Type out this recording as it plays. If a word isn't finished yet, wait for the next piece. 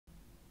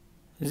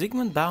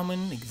Zygmunt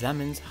Bauman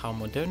examines how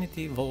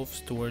modernity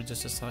evolves towards a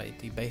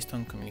society based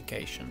on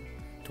communication,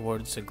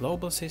 towards a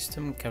global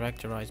system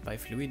characterized by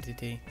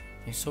fluidity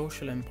in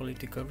social and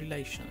political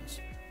relations.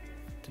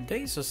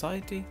 Today's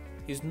society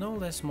is no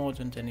less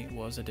modern than it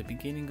was at the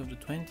beginning of the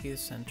 20th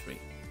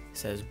century,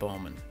 says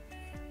Bauman.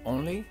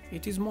 Only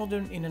it is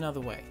modern in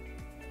another way.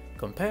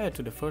 Compared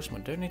to the first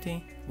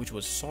modernity, which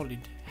was solid,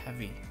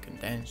 heavy,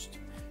 condensed,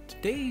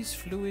 today is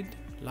fluid,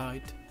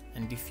 light,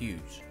 and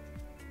diffuse.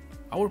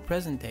 Our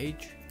present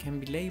age can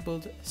be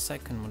labeled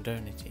second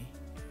modernity,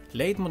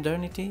 late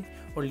modernity,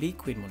 or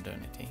liquid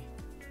modernity.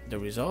 The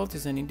result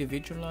is an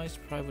individualized,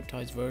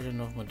 privatized version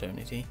of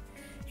modernity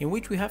in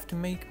which we have to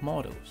make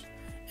models,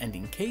 and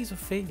in case of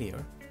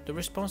failure, the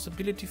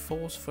responsibility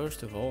falls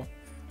first of all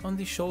on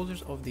the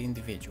shoulders of the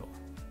individual.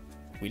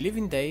 We live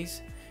in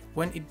days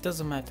when it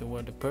doesn't matter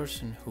where the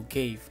person who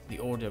gave the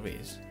order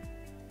is.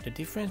 The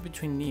difference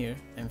between near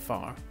and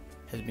far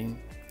has been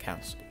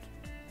cancelled.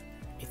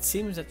 It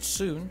seems that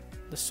soon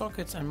the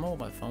sockets and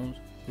mobile phones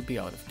will be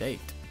out of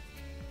date.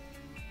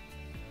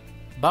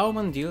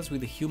 Bauman deals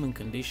with the human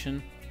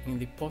condition in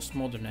the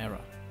postmodern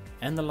era,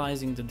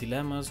 analyzing the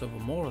dilemmas of a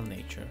moral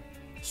nature,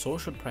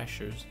 social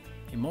pressures,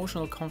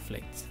 emotional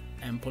conflicts,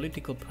 and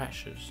political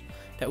pressures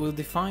that will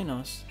define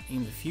us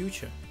in the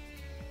future.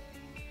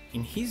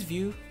 In his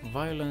view,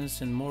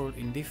 violence and moral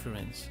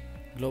indifference,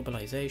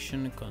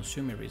 globalization,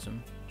 consumerism,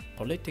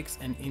 politics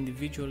and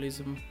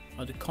individualism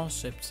are the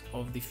concepts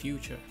of the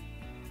future.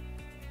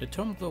 The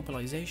term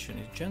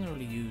globalization is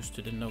generally used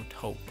to denote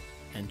hope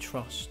and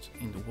trust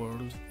in the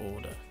world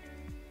order.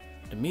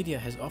 The media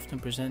has often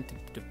presented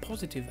the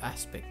positive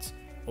aspects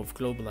of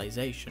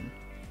globalization,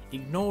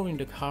 ignoring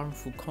the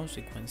harmful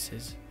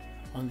consequences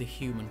on the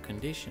human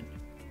condition.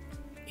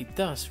 It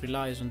thus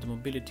relies on the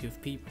mobility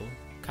of people,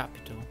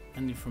 capital,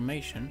 and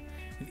information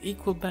with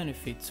equal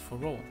benefits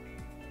for all.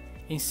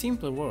 In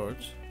simpler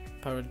words,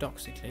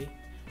 paradoxically,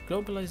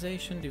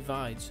 globalization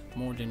divides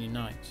more than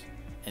unites.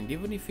 And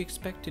even if we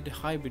expected a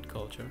hybrid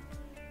culture,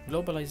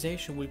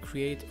 globalization will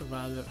create a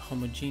rather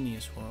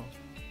homogeneous world.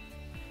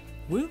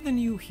 Will the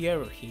new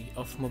hierarchy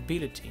of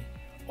mobility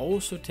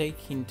also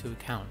take into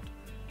account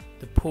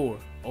the poor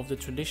of the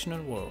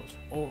traditional world,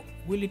 or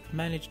will it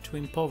manage to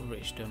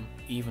impoverish them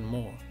even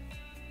more?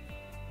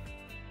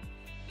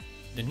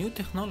 The new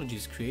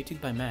technologies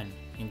created by man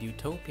in the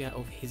utopia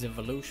of his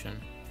evolution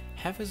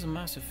have as a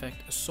mass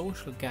effect a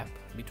social gap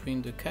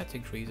between the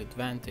categories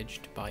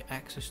advantaged by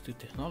access to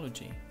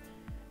technology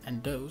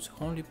and those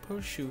who only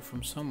pursue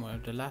from somewhere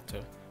the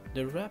latter,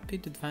 the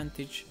rapid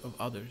advantage of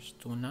others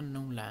to an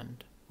unknown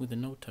land with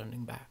no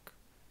turning back.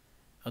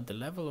 At the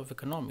level of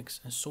economics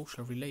and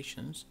social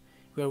relations,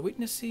 we are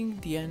witnessing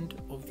the end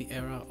of the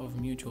era of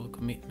mutual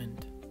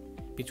commitment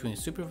between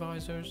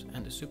supervisors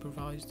and the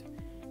supervised,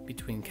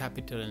 between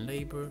capital and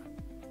labor,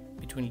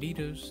 between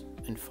leaders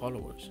and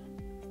followers.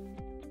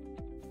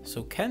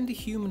 So can the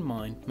human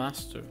mind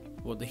master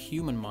what the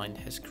human mind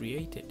has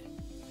created?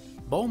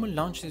 Bauman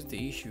launches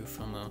the issue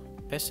from a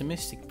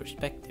pessimistic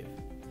perspective,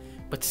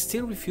 but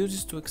still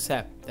refuses to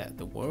accept that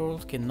the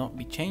world cannot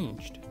be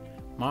changed,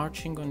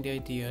 marching on the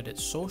idea that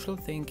social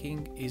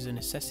thinking is a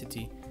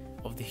necessity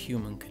of the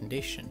human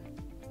condition.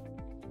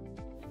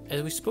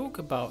 As we spoke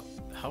about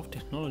how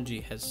technology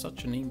has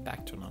such an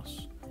impact on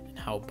us, and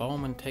how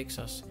Bauman takes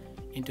us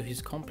into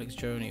his complex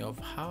journey of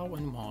how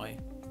and why,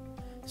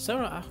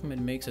 Sara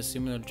Ahmed makes a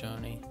similar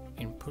journey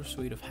in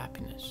Pursuit of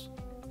Happiness,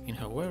 in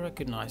her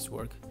well-recognized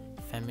work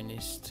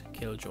Feminist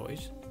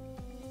Killjoys,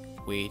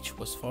 which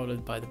was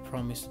followed by The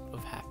Promise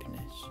of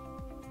Happiness.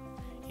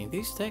 In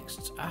these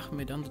texts,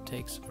 Ahmed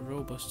undertakes a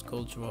robust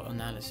cultural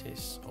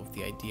analysis of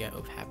the idea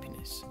of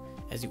happiness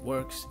as it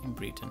works in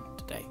Britain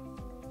today.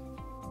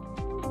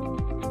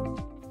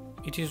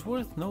 It is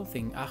worth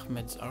noting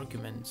Ahmed's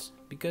arguments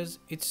because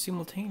it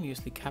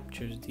simultaneously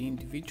captures the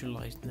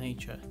individualized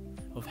nature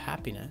of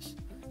happiness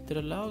that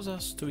allows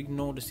us to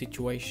ignore the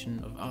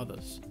situation of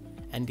others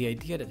and the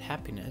idea that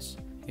happiness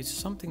is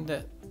something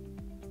that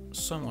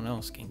someone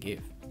else can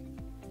give.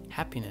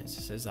 Happiness,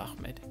 says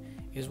Ahmed,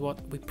 is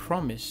what we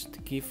promise to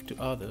give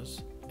to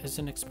others as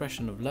an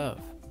expression of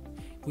love.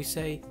 We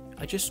say,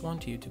 I just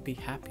want you to be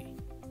happy.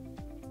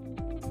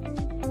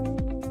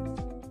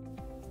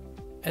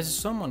 As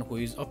someone who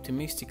is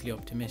optimistically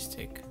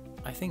optimistic,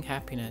 I think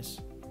happiness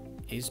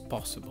is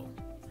possible.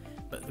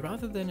 But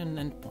rather than an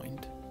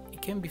endpoint,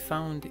 it can be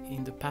found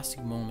in the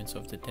passing moments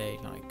of the day,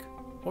 like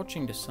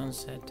watching the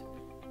sunset,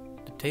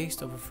 the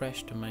taste of a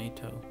fresh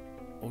tomato,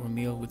 or a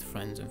meal with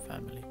friends and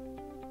family.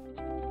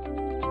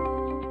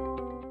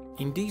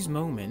 In these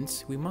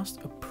moments, we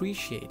must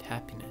appreciate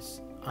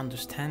happiness,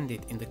 understand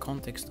it in the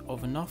context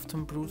of an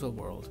often brutal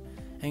world,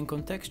 and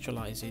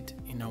contextualize it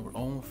in our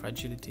own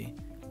fragility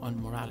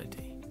and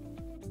morality.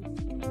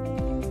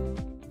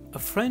 A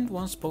friend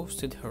once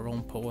posted her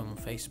own poem on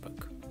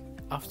Facebook.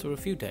 After a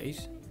few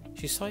days,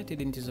 she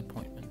cited in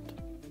disappointment.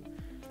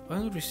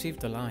 When we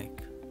received a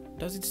like,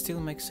 does it still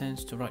make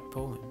sense to write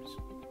poems?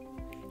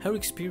 Her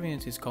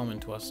experience is common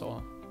to us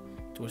all.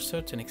 To a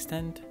certain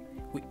extent,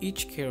 We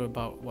each care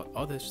about what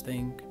others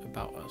think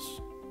about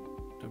us.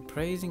 The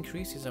praise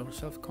increases our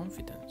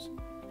self-confidence,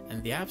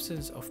 and the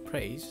absence of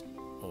praise,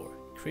 or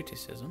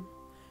criticism,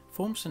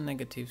 forms a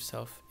negative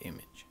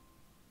self-image.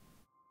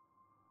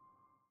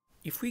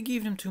 If we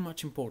give them too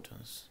much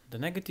importance, the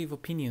negative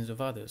opinions of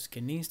others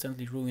can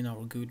instantly ruin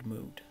our good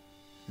mood.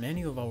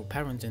 Many of our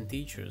parents and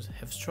teachers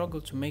have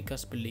struggled to make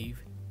us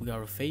believe we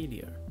are a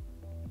failure.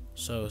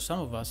 So some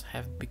of us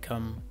have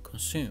become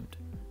consumed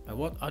by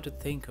what others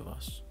think of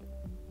us.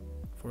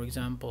 For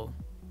example,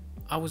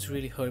 I was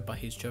really hurt by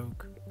his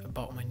joke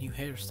about my new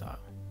hairstyle.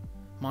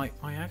 My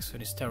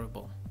accent is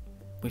terrible.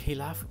 Will he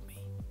laugh at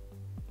me?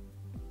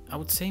 I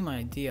would say my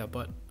idea,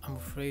 but I'm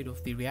afraid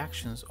of the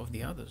reactions of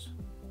the others.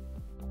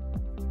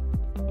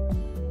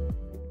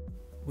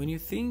 When you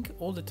think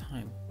all the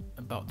time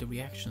about the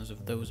reactions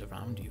of those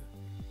around you,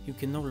 you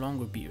can no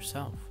longer be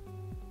yourself.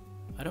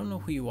 I don't know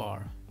who you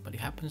are, but it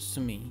happens to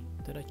me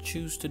that I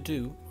choose to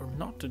do or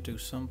not to do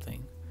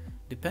something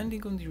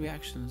depending on the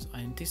reactions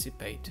I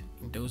anticipate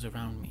in those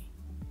around me.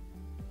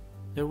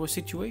 There were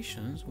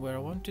situations where I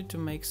wanted to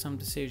make some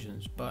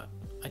decisions, but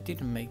I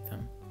didn't make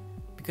them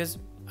because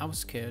I was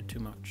scared too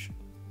much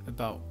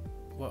about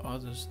what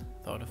others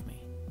thought of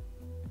me.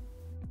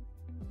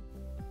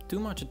 Too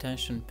much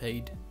attention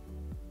paid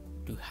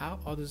to how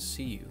others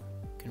see you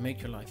can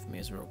make your life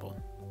miserable.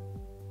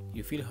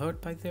 You feel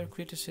hurt by their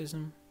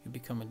criticism, you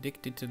become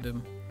addicted to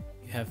them,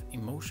 you have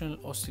emotional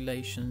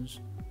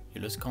oscillations,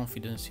 you lose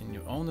confidence in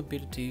your own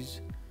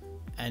abilities,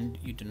 and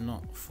you do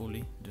not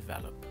fully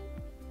develop.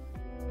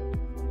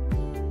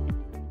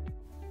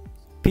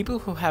 People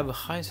who have a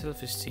high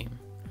self-esteem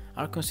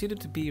are considered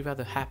to be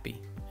rather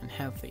happy and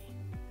healthy.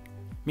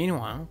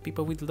 Meanwhile,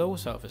 people with low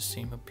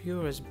self-esteem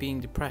appear as being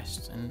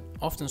depressed and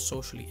often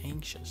socially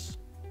anxious.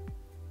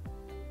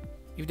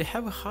 If they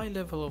have a high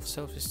level of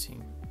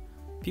self-esteem,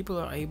 people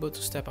are able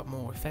to step up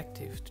more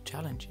effective to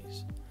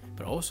challenges,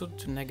 but also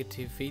to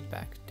negative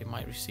feedback they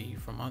might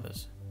receive from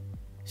others,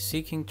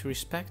 seeking to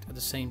respect at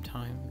the same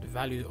time the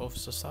value of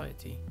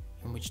society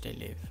in which they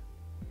live.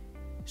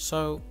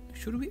 So,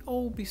 should we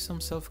all be some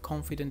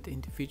self-confident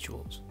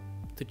individuals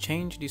to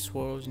change this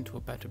world into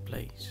a better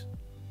place?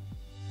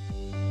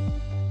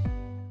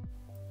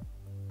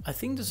 I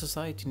think the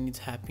society needs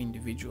happy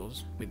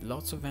individuals with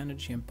lots of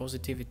energy and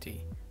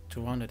positivity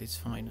to run at its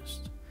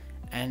finest,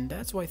 and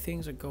that's why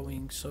things are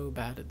going so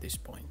bad at this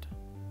point.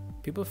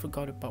 People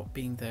forgot about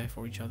being there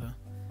for each other,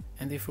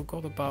 and they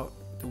forgot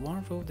about the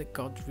one rule that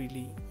God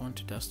really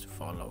wanted us to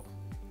follow.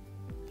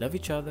 Love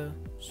each other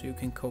so you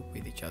can cope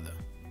with each other.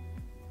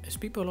 As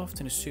people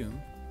often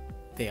assume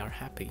they are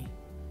happy,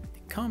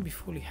 they can't be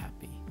fully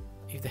happy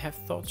if they have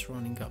thoughts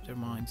running up their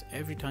minds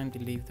every time they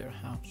leave their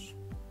house.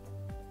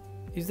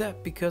 Is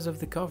that because of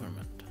the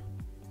government?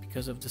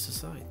 Because of the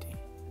society?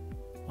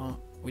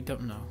 Well, we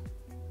don't know.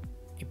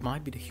 It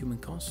might be the human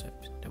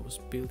concept that was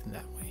built in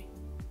that way.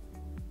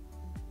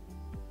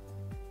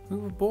 We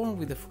were born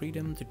with the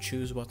freedom to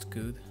choose what's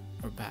good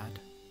or bad.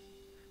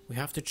 We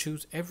have to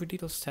choose every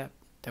little step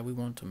that we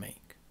want to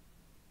make.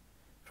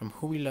 From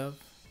who we love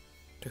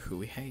to who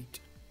we hate.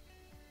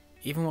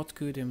 Even what's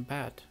good and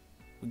bad,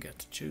 we get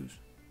to choose.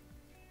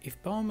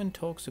 If Bauman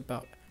talks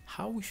about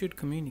how we should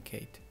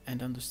communicate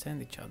and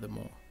understand each other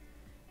more,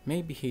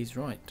 maybe he's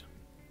right.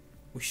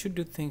 We should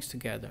do things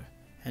together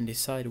and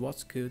decide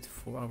what's good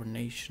for our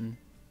nation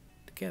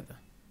together,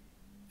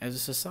 as a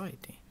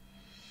society,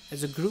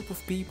 as a group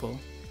of people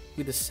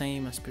with the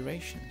same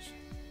aspirations.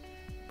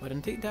 But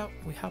until that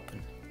will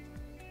happen,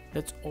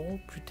 let's all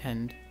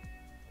pretend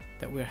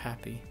that we're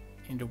happy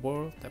in the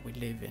world that we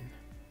live in.